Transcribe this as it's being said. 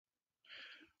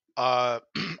All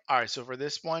right, so for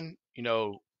this one,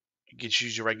 you can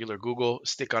choose your regular Google,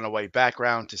 stick on a white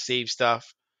background to save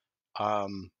stuff,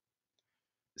 um,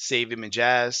 save image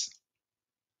as,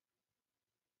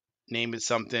 name it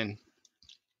something.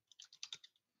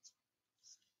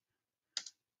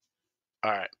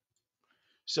 All right,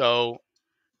 so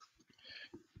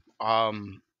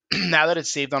now that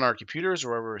it's saved on our computers or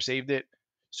wherever we saved it,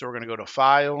 so we're gonna go to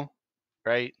File,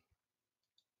 right?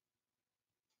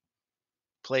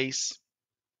 Place.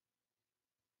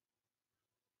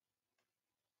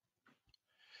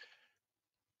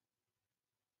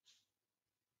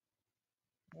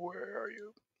 Where are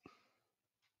you?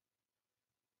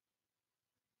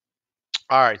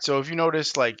 All right, so if you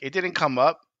notice, like it didn't come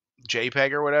up,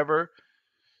 JPEG or whatever.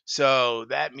 So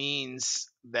that means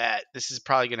that this is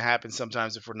probably going to happen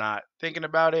sometimes if we're not thinking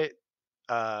about it.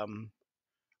 Um,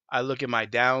 I look at my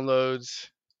downloads.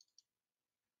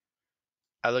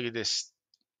 I look at this.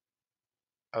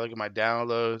 I look at my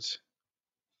downloads.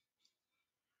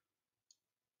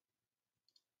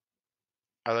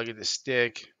 I look at the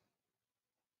stick.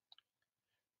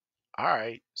 All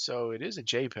right, so it is a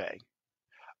JPEG.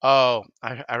 Oh,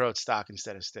 I wrote stock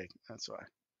instead of stick. That's why.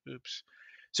 Oops.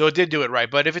 So it did do it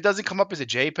right. But if it doesn't come up as a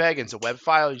JPEG and it's a web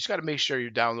file, you just got to make sure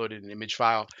you downloaded an image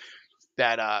file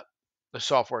that the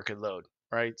software could load,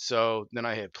 right? So then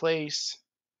I hit place,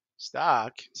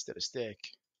 stock instead of stick,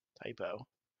 typo.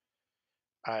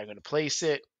 I'm going to place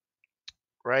it,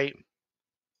 right?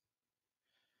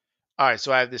 All right,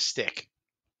 so I have this stick.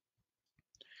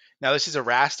 Now this is a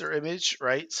raster image,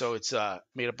 right? So it's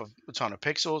made up of a ton of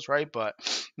pixels, right? But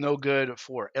no good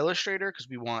for Illustrator because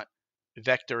we want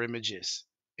vector images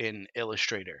in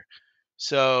Illustrator.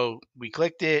 So we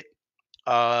clicked it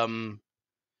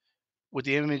with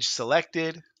the image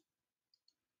selected.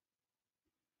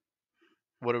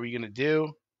 What are we going to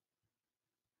do?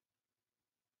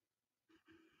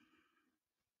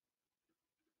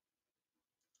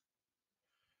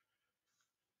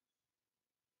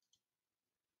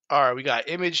 All right, we got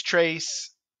image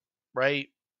trace, right?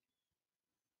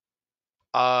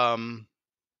 Um,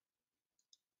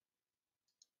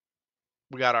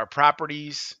 we got our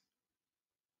properties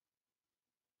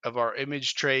of our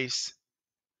image trace.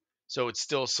 So it's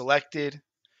still selected.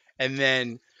 And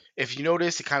then if you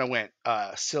notice, it kind of went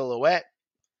silhouette.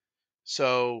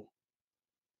 So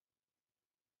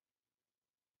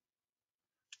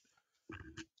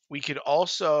we could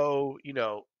also,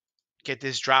 get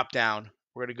this drop down.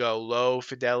 We're going to go low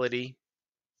fidelity.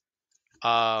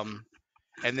 Um,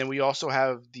 and then we also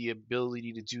have the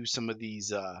ability to do some of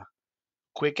these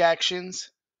quick actions,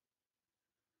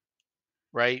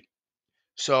 right?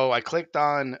 So I clicked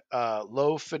on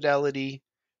low fidelity.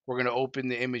 We're going to open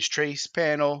the image trace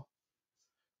panel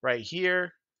right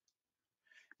here.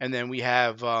 And then we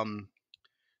have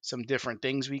some different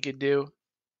things we could do.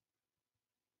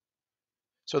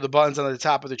 So the buttons on the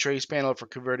top of the trace panel for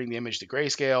converting the image to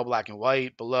grayscale, black and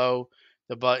white. Below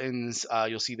the buttons,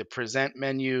 you'll see the present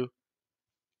menu.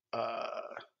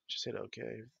 Just hit OK.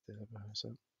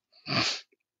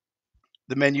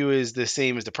 The menu is the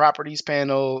same as the properties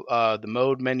panel. The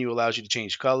mode menu allows you to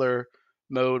change color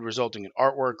mode, resulting in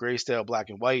artwork, grayscale, black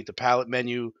and white. The palette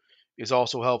menu is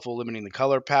also helpful, limiting the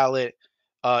color palette.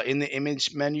 In the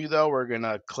image menu, though, we're going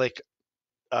to click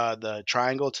the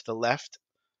triangle to the left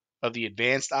of the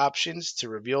advanced options to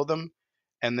reveal them.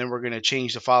 And then we're going to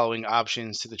change the following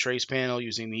options to the trace panel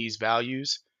using these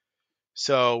values.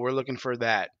 So we're looking for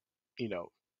that,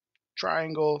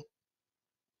 triangle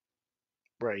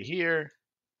right here.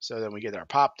 So then we get our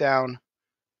pop down.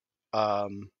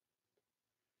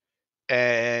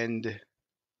 And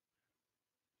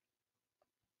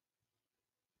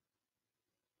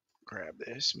grab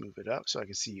this, move it up so I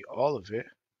can see all of it.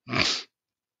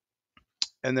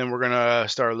 And then we're going to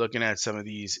start looking at some of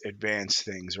these advanced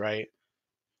things, right?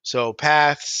 So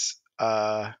paths,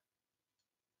 go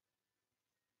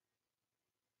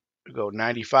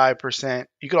 95%.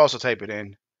 You could also type it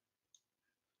in.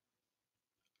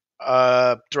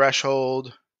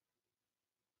 Threshold.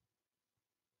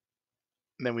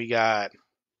 And then we got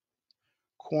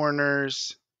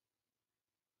corners,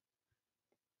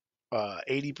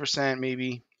 80%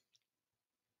 maybe.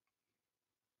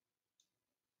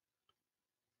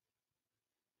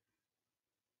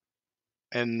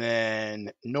 And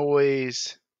then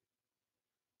noise,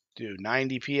 do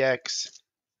 90px.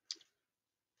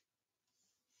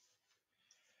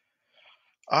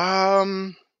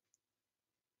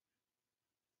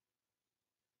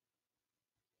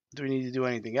 Do we need to do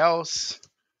anything else?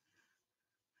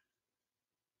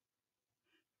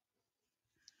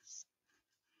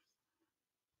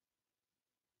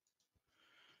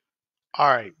 All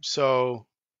right, so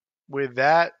with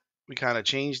that, we kind of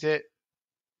changed it.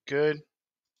 Good.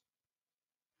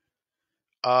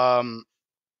 Um,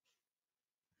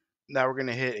 Now we're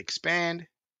gonna hit expand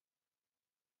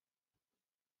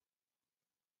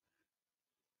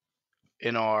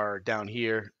in our down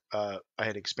here. I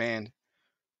hit expand,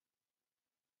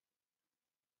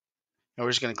 and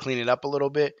we're just gonna clean it up a little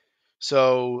bit.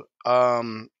 So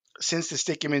since the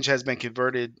stick image has been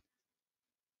converted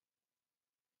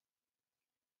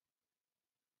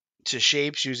to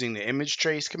shapes using the image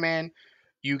trace command,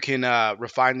 you can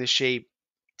refine the shape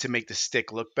to make the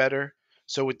stick look better.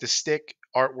 So with the stick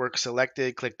artwork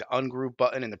selected, click the ungroup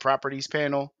button in the properties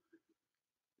panel.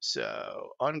 So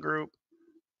ungroup.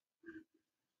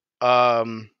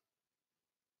 Um,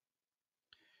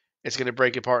 it's going to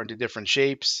break it apart into different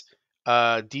shapes.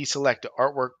 Deselect the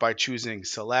artwork by choosing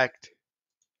select,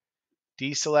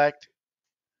 deselect,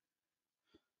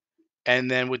 and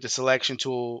then with the selection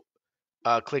tool,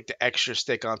 click the extra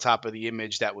stick on top of the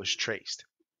image that was traced.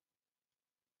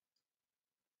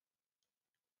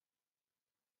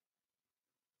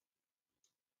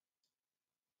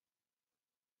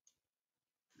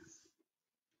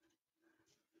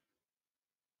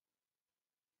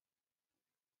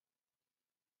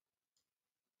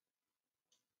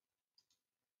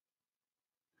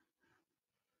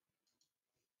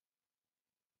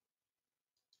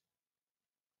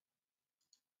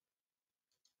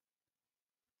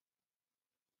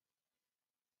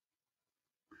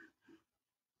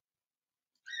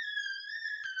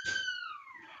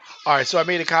 All right, so I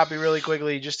made a copy really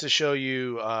quickly just to show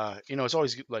you. It's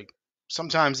always like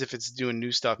sometimes if it's doing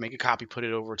new stuff, make a copy, put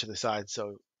it over to the side.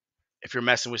 So if you're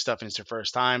messing with stuff and it's your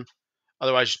first time,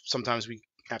 otherwise sometimes we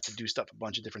have to do stuff a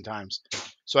bunch of different times.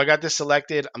 So I got this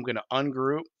selected. I'm gonna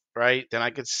ungroup, right? Then I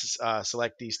could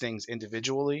select these things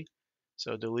individually.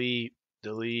 So delete,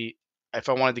 delete. If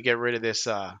I wanted to get rid of this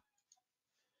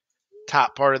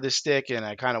top part of the stick and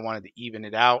I kind of wanted to even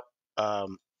it out,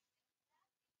 um,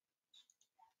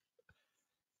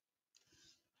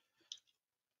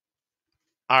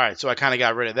 all right, so I kind of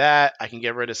got rid of that. I can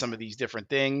get rid of some of these different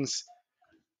things.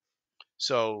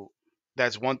 So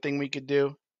that's one thing we could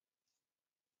do.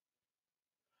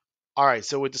 All right,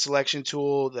 so with the selection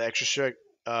tool, the extra stroke,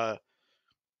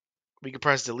 we can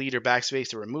press delete or backspace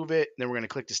to remove it. Then we're going to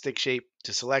click the stick shape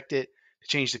to select it. To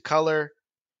change the color,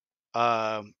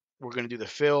 we're going to do the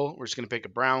fill. We're just going to pick a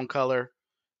brown color.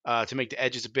 To make the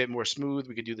edges a bit more smooth,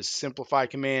 we could do the simplify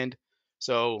command.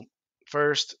 So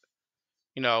first,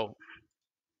 you know,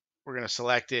 we're going to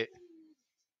select it.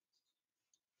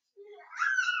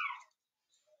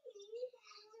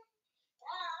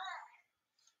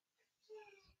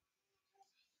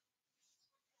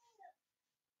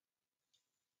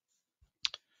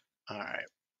 All right,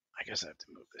 I guess I have to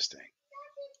move this thing.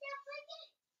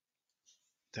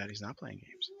 Daddy's not playing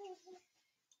games.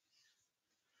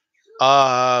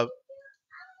 Uh,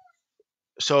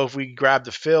 so if we grab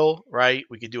the fill, right,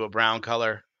 we could do a brown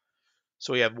color.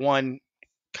 So we have one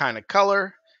kind of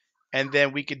color, and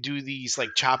then we could do these like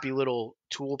choppy little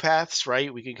tool paths,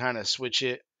 right? We could kind of switch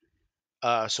it.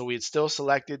 So we'd still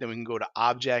selected, then we can go to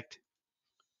object,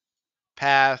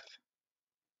 path,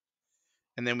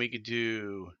 and then we could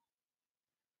do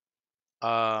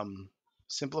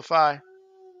simplify,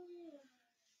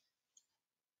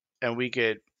 and we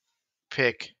could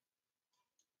pick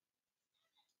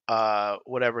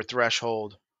whatever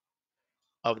threshold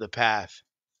of the path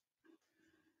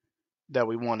that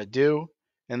we want to do,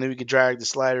 and then we could drag the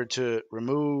slider to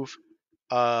remove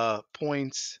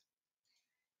points.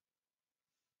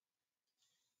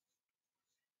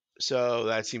 So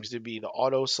that seems to be the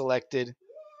auto selected,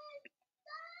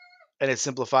 and it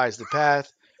simplifies the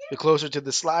path. The closer to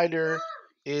the slider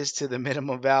is to the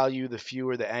minimum value, the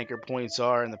fewer the anchor points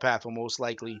are, and the path will most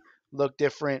likely look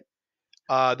different.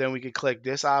 Then we could click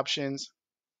this options,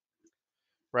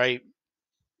 right,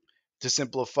 to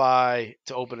simplify,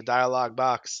 to open a dialog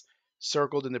box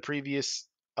circled in the previous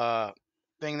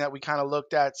thing that we kind of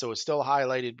looked at. So it's still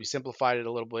highlighted. We simplified it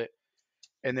a little bit,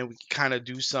 and then we kind of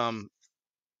do some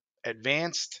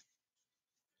advanced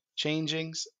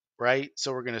changings, right?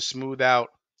 So we're going to smooth out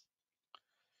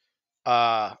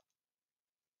uh,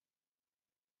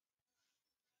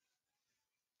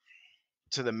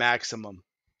 to the maximum.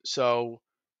 So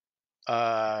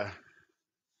uh,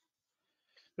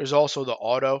 there's also the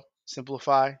auto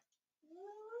simplify,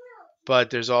 but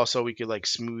there's also we could like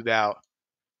smooth out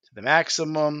to the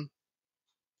maximum,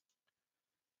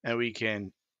 and we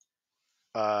can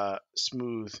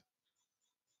smooth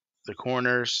the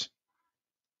corners.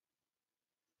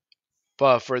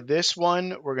 But for this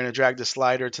one, we're going to drag the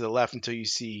slider to the left until you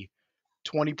see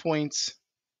 20 points.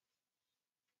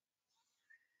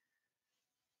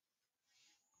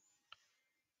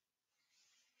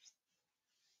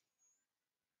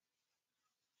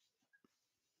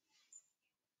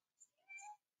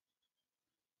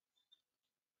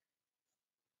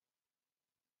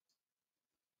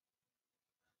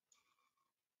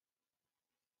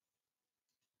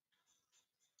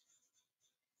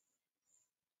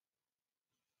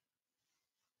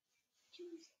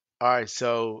 All right,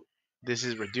 so this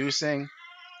is reducing,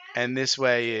 and this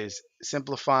way is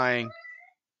simplifying,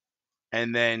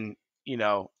 and then,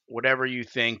 whatever you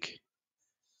think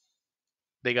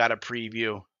they got a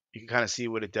preview, you can kind of see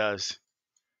what it does.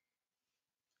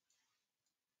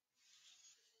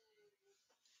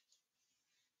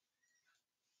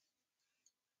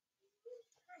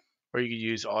 Or you could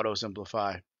use auto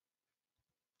simplify.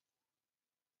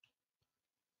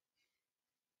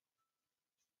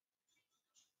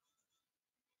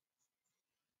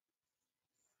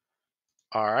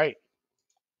 All right.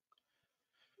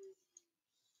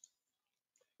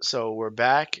 So we're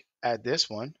back at this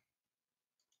one.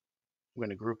 I'm going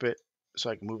to group it so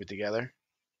I can move it together.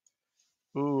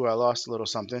 Ooh, I lost a little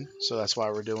something. So that's why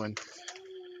we're doing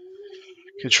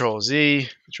Control Z,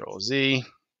 Control Z.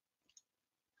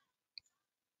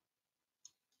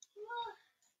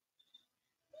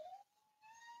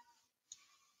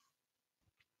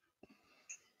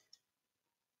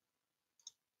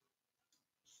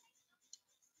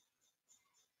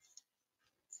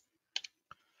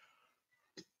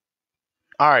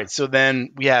 All right, so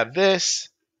then we have this,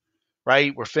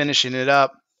 right? We're finishing it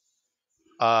up.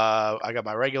 I got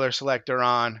my regular selector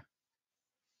on.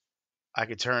 I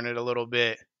could turn it a little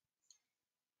bit.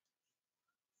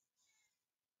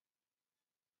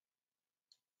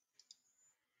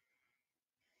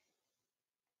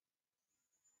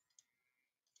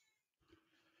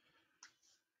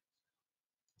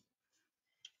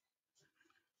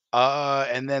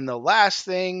 And then the last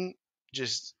thing,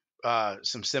 just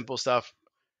some simple stuff.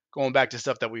 Going back to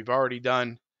stuff that we've already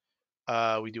done.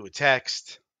 We do a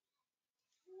text.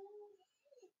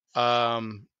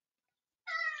 While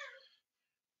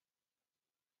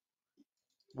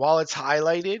it's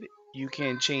highlighted, you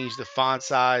can change the font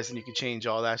size and you can change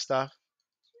all that stuff.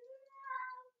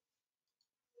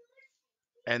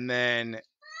 And then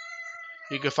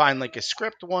you can find like a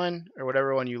script one or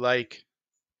whatever one you like.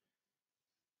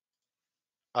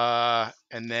 And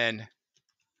then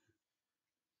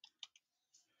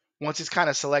once it's kind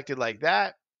of selected like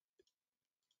that,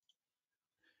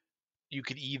 you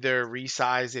could either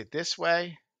resize it this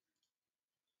way,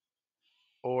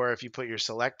 or if you put your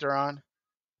selector on,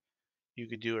 you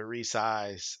could do a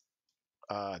resize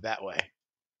that way.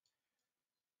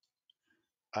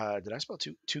 Did I spell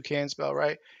toucan spell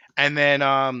right? And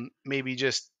then maybe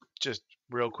just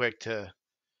real quick to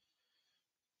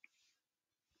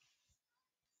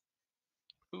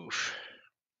oof.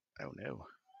 Oh no.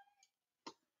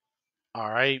 All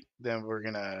right, then we're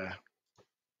gonna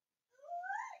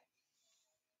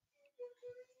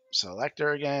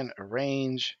selector again,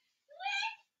 arrange,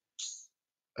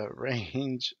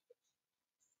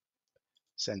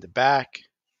 send it back,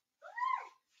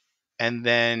 and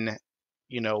then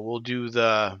we'll do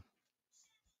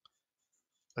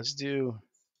let's do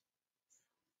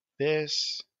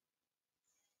this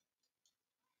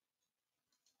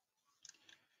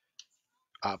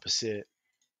opposite.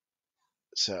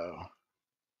 So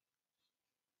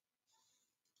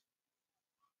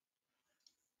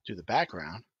do the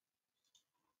background.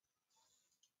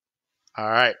 All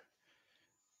right.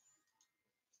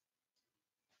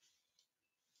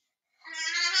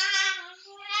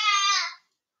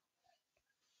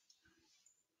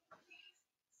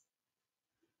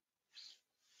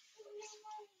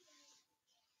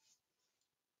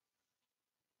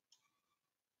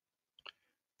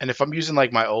 And if I'm using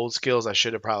like my old skills, I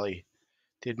should have probably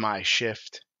did my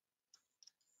shift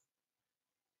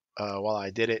while I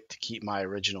did it to keep my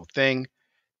original thing.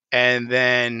 And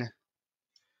then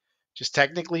just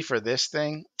technically for this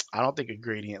thing, I don't think a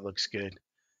gradient looks good.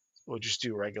 We'll just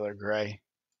do regular gray.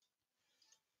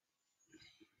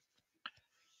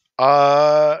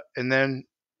 And then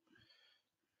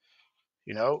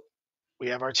we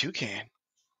have our toucan.